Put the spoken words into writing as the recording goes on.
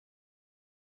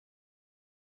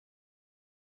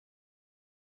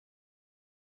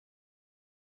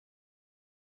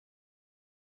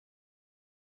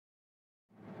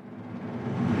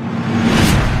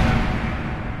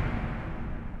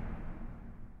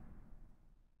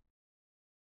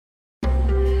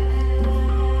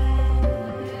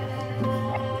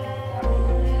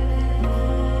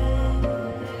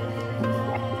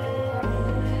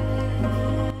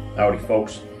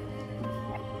folks.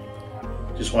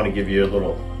 Just want to give you a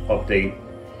little update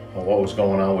on what was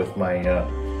going on with my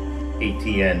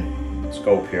ATN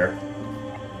scope here.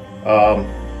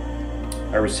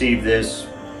 I received this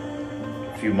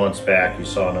a few months back. You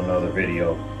saw in another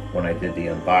video when I did the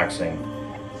unboxing.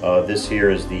 This here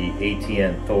is the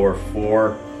ATN Thor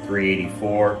 4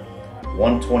 384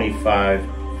 125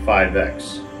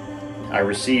 5X. I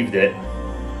received it,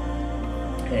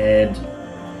 and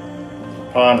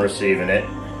upon receiving it,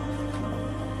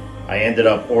 I ended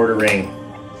up ordering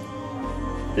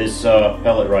this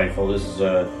pellet rifle. This is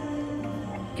a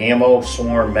Gammo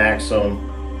Swarm Maxim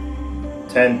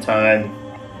 10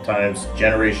 times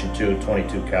Generation 2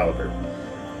 22 caliber.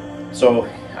 So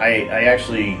I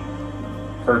actually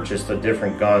purchased a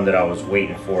different gun that I was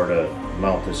waiting for to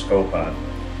mount this scope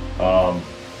on.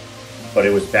 But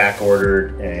it was back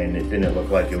ordered and it didn't look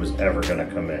like it was ever going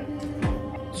to come in.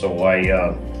 So I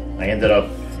ended up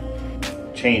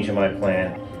changing my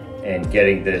plan and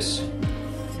getting this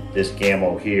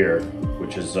Gammo here,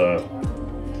 which is a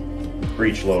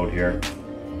breech load here,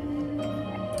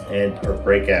 or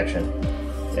break action,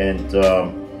 and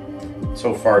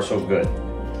so far so good.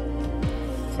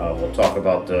 We'll talk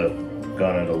about the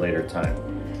gun at a later time,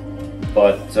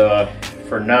 but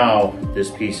for now this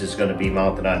piece is going to be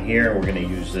mounted on here. We're going to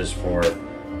use this for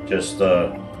just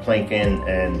plinking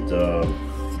and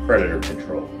predator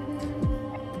control.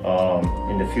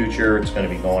 In the future it's going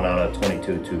to be going on a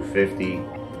 22-250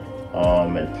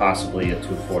 and possibly a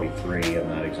 243. I'm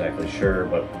not exactly sure,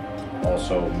 but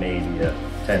also maybe a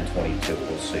 10-22.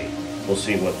 We'll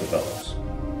see what develops.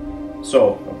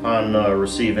 So upon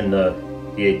receiving the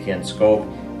ATN scope,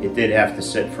 it did have to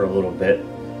sit for a little bit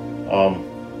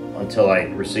until I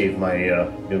received my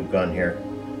new gun here.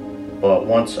 But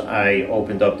once I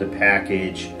opened up the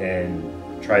package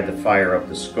and tried to fire up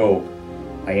the scope,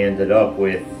 I ended up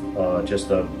with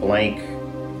just a blank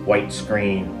white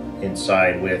screen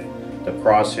inside with the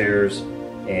crosshairs,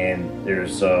 and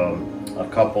there's a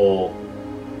couple,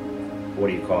 what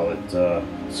do you call it,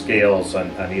 scales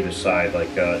on either side, like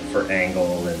for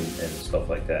angle and stuff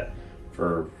like that,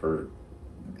 for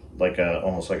like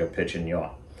almost like a pitch and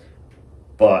yaw.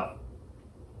 But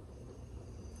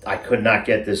I could not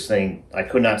get this thing, I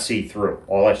could not see through.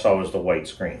 All I saw was the white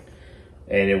screen,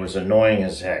 and it was annoying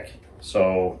as heck.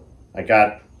 So I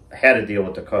had to deal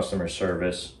with the customer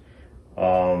service,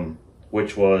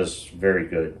 which was very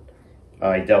good.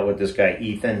 I dealt with this guy,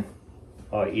 Ethan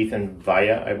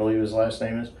Vaya, I believe his last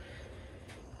name is.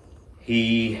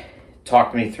 He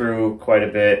talked me through quite a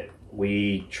bit.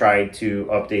 We tried to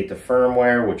update the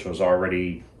firmware, which was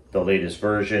already the latest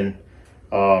version.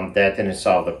 That didn't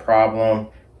solve the problem.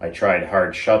 I tried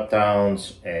hard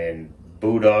shutdowns and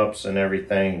boot ups and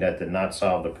everything. That did not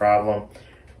solve the problem.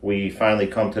 We finally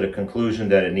come to the conclusion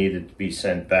that it needed to be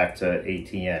sent back to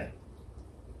ATN.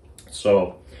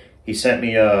 So he sent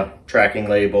me a tracking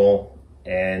label,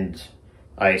 and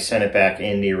I sent it back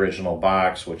in the original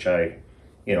box, which I,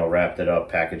 wrapped it up,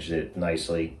 packaged it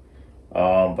nicely.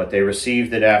 But they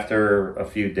received it after a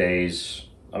few days.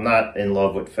 I'm not in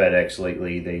love with FedEx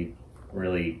lately. They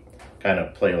really kind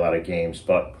of play a lot of games,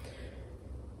 but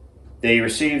they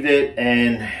received it,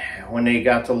 and when they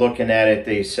got to looking at it,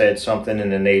 they said something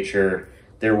in the nature,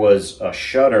 there was a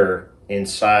shutter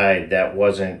inside that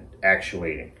wasn't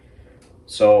actuating.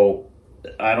 So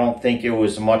I don't think it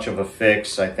was much of a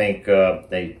fix. I think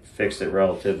they fixed it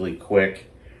relatively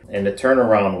quick, and the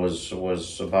turnaround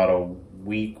was about a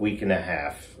week and a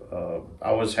half.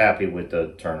 I was happy with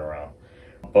the turnaround.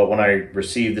 But when I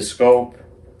received the scope,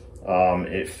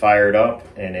 it fired up,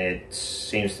 and it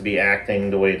seems to be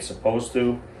acting the way it's supposed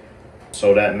to.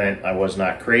 So that meant I was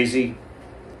not crazy,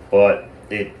 but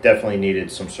it definitely needed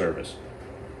some service.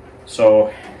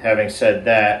 So having said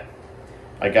that,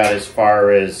 I got as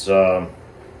far as now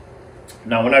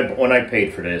when I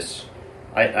paid for this,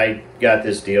 I got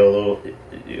this deal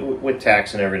with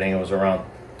tax and everything. It was around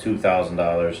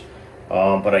 $2,000.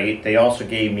 But they also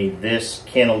gave me this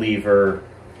cantilever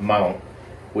mount,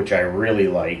 which I really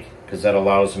like, because that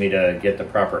allows me to get the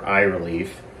proper eye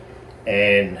relief,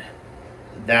 and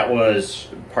that was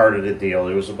part of the deal.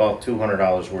 It was about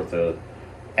 $200 worth of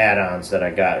add-ons that I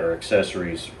got, or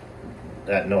accessories,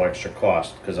 at no extra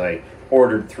cost, because I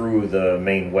ordered through the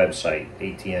main website,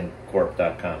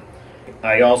 atncorp.com.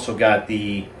 I also got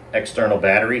the external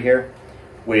battery here,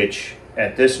 which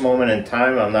at this moment in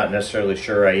time, I'm not necessarily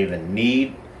sure I even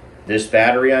need this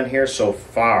battery on here so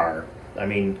far. I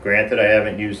mean, granted, I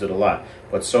haven't used it a lot,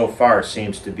 but so far it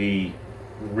seems to be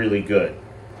really good.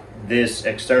 This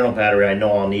external battery I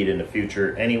know I'll need in the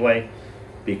future anyway,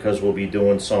 because we'll be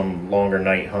doing some longer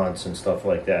night hunts and stuff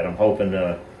like that. I'm hoping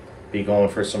to be going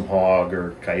for some hog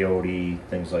or coyote,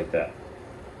 things like that.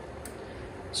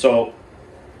 So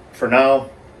for now,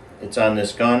 it's on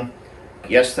this gun.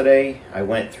 Yesterday, I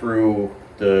went through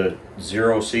the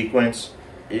zero sequence.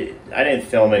 I didn't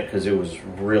film it because it was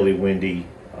really windy.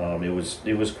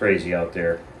 It was crazy out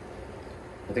there.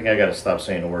 I think I got to stop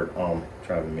saying the word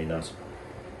driving me nuts.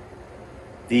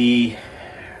 The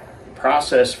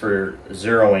process for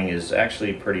zeroing is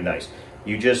actually pretty nice.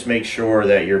 You just make sure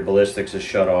that your ballistics is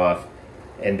shut off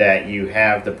and that you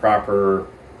have the proper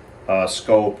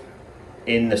scope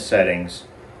in the settings,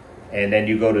 and then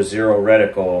you go to zero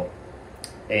reticle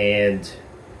and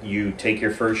you take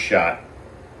your first shot.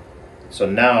 So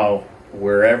now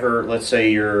wherever, let's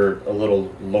say you're a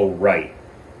little low right,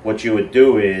 what you would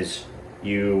do is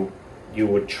you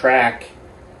would track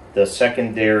the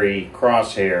secondary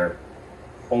crosshair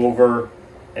over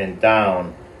and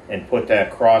down and put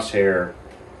that crosshair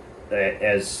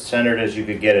as centered as you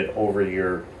could get it over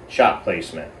your shot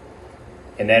placement.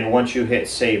 And then once you hit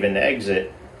save and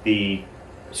exit, the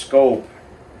scope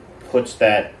puts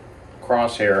that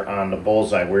crosshair on the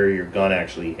bullseye where your gun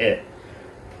actually hit.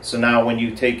 So now when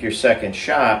you take your second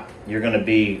shot, you're going to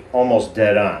be almost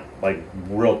dead on, like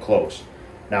real close.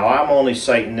 Now I'm only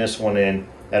sighting this one in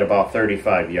at about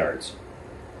 35 yards.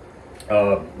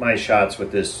 My shots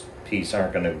with this piece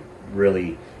aren't going to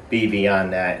really be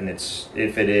beyond that, and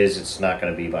if it is, it's not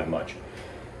going to be by much.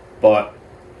 But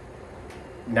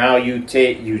now you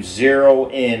zero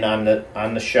in on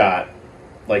the shot,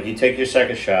 like you take your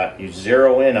second shot, you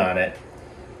zero in on it,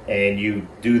 and you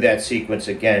do that sequence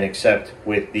again, except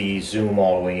with the zoom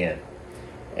all the way in.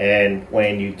 And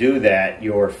when you do that,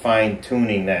 you're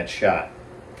fine-tuning that shot.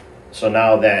 So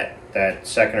now that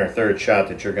second or third shot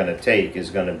that you're going to take is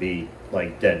going to be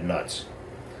like dead nuts.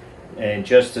 And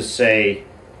just to say,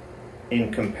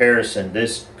 in comparison,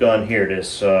 this gun here, this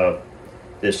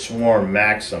Swarm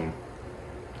Maxim,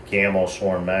 Camo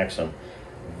Swarm Maxim,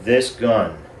 this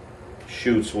gun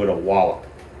shoots with a wallop,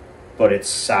 but it's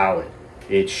solid.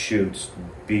 It shoots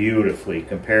beautifully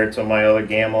compared to my other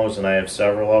Gamos, and I have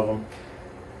several of them.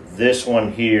 This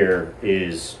one here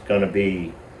is going to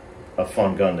be a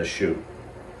fun gun to shoot.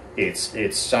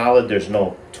 It's solid. There's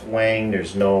no twang.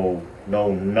 There's no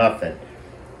nothing,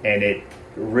 and it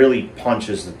really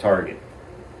punches the target.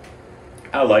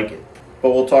 I like it,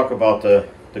 but we'll talk about the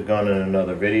gun in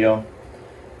another video.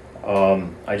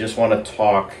 I just want to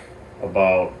talk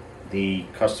about the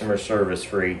customer service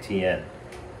for ATN.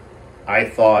 I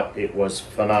thought it was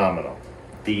phenomenal.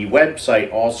 The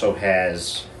website also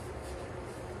has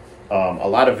a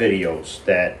lot of videos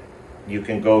that you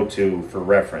can go to for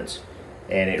reference,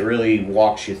 and it really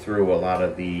walks you through a lot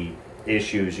of the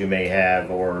issues you may have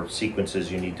or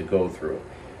sequences you need to go through.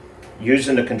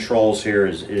 Using the controls here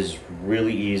is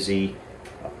really easy.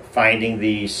 Finding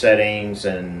the settings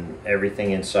and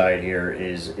everything inside here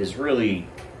is really,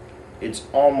 it's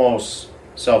almost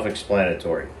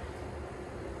self-explanatory.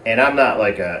 And I'm not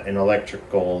like an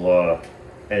electrical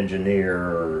engineer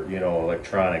or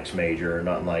electronics major or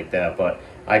nothing like that, but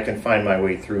I can find my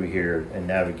way through here and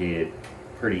navigate it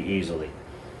pretty easily.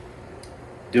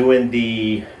 Doing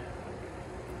the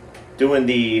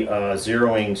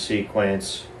zeroing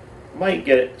sequence might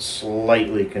get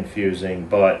slightly confusing,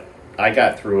 but I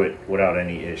got through it without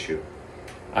any issue.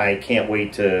 I can't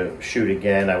wait to shoot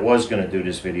again. I was going to do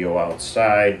this video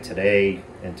outside today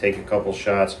and take a couple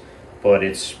shots, but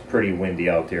it's pretty windy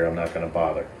out there. I'm not going to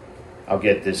bother. I'll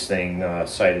get this thing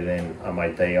sighted in on my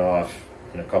day off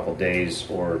in a couple days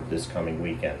or this coming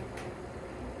weekend.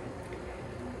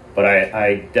 But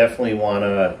I definitely want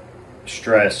to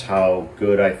stress how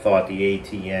good I thought the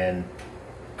ATN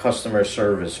customer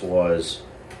service was,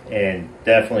 and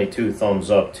definitely 2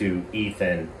 thumbs up to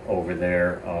Ethan over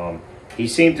there. He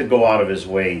seemed to go out of his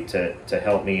way to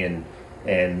help me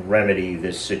and remedy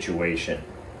this situation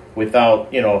without,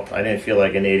 I didn't feel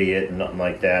like an idiot and nothing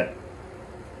like that,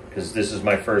 because this is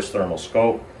my first thermal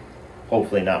scope,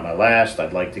 hopefully not my last.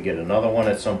 I'd like to get another one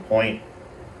at some point,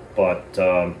 but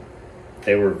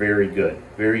they were very good,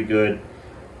 very good.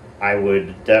 I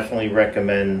would definitely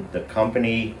recommend the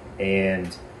company,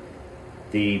 and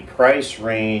the price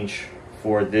range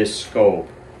for this scope.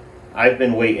 I've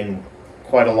been waiting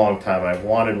quite a long time. I've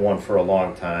wanted one for a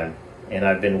long time, and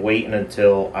I've been waiting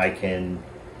until I can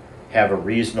have a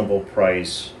reasonable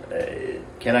price.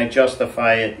 Can I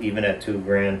justify it even at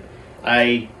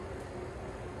 $2,000?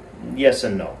 Yes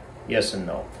and no. Yes and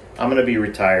no. I'm going to be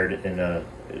retired in a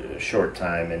short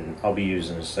time, and I'll be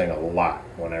using this thing a lot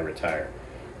when I retire.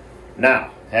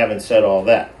 Now, having said all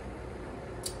that,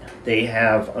 they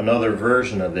have another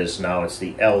version of this now. It's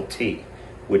the LT,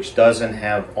 which doesn't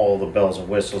have all the bells and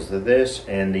whistles to this,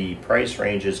 and the price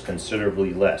range is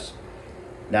considerably less.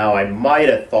 Now, I might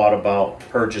have thought about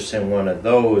purchasing one of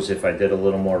those if I did a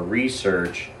little more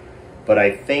research, but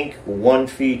I think one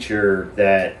feature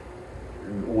that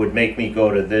would make me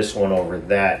go to this one over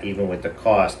that, even with the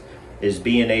cost, is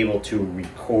being able to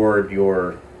record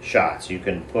your shots. You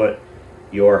can put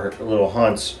your little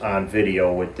hunts on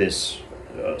video with this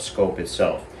scope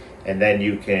itself, and then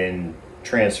you can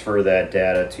transfer that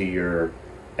data to your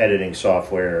editing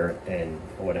software and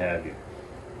what have you.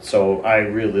 So I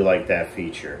really like that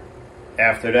feature.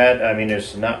 After that, I mean,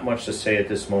 there's not much to say at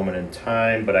this moment in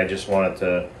time, but I just wanted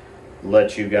to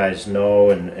let you guys know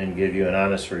and give you an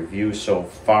honest review so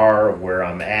far of where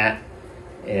I'm at,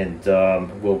 and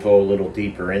we'll go a little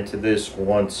deeper into this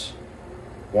once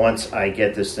I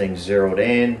get this thing zeroed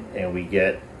in and we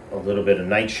get a little bit of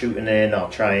night shooting in. I'll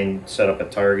try and set up a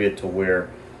target to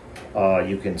where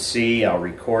you can see. I'll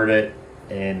record it,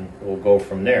 and we'll go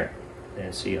from there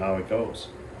and see how it goes.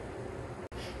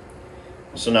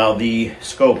 So now the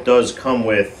scope does come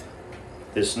with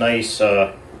this nice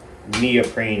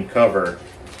neoprene cover,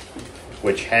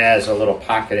 which has a little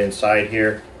pocket inside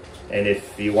here, and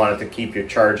if you wanted to keep your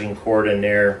charging cord in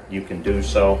there, you can do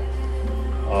so.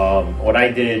 What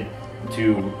I did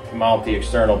to mount the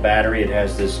external battery, it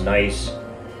has this nice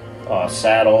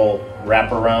saddle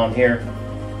wraparound here.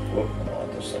 Whoop, I'll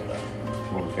let this thing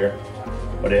move here.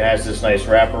 But it has this nice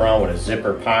wraparound with a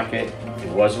zipper pocket. It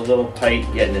was a little tight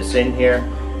getting this in here,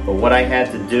 but what I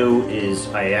had to do is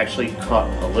I actually cut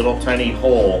a little tiny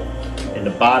hole in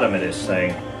the bottom of this thing.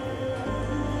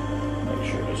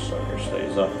 Make sure this sucker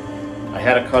stays up. I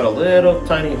had to cut a little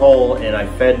tiny hole, and I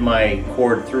fed my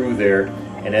cord through there,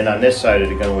 and then on this side of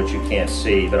the gun, which you can't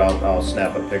see, but I'll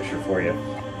snap a picture for you,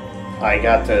 I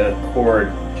got the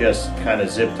cord just kind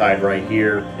of zip tied right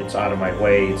here. It's out of my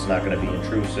way, it's not going to be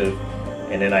intrusive.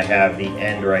 And then I have the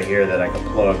end right here that I can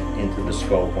plug into the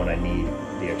scope when I need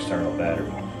the external battery.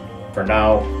 For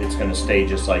now, it's going to stay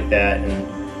just like that.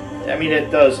 And I mean, it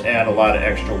does add a lot of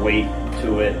extra weight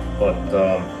to it, but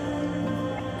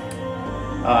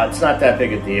it's not that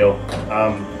big a deal.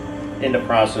 I'm in the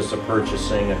process of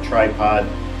purchasing a tripod.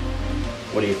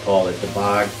 What do you call it? The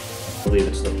Bog. I believe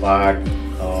it's the Bog.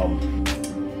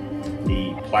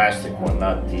 The plastic one,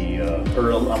 not the,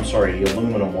 I'm sorry, the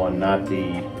aluminum one, not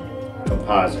the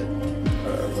composite,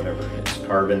 whatever it is,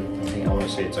 carbon. I want to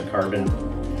say it's a carbon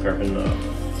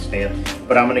stand,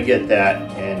 but I'm going to get that,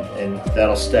 and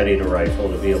that'll steady the rifle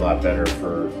to be a lot better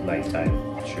for nighttime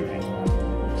shooting.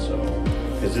 So,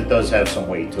 because it does have some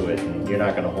weight to it, and you're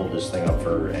not going to hold this thing up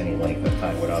for any length of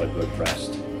time without a good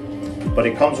rest. But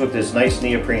it comes with this nice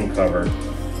neoprene cover,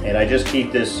 and I just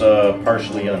keep this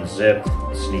partially unzipped,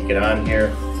 sneak it on here,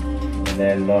 and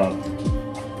then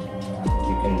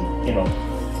you can, you know,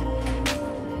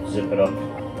 zip it up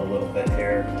a little bit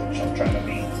here, which I'm trying to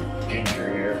be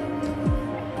ginger here.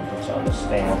 It's on the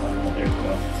stand. There we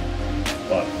go.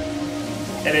 But,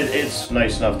 and it's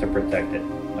nice enough to protect it.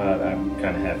 I'm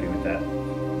kind of happy with that.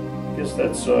 I guess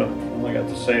that's all I got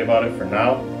to say about it for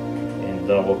now, and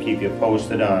we'll keep you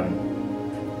posted on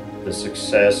the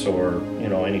success or, you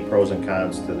know, any pros and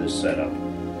cons to this setup.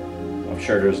 I'm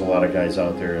sure there's a lot of guys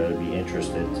out there that would be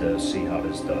interested to see how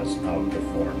this does, how it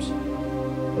performs.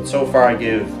 But so far, I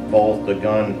give both the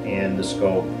gun and the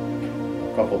scope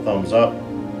a couple thumbs up,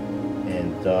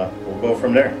 and we'll go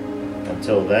from there.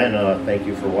 Until then, thank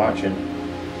you for watching,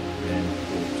 and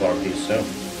we'll talk to you soon.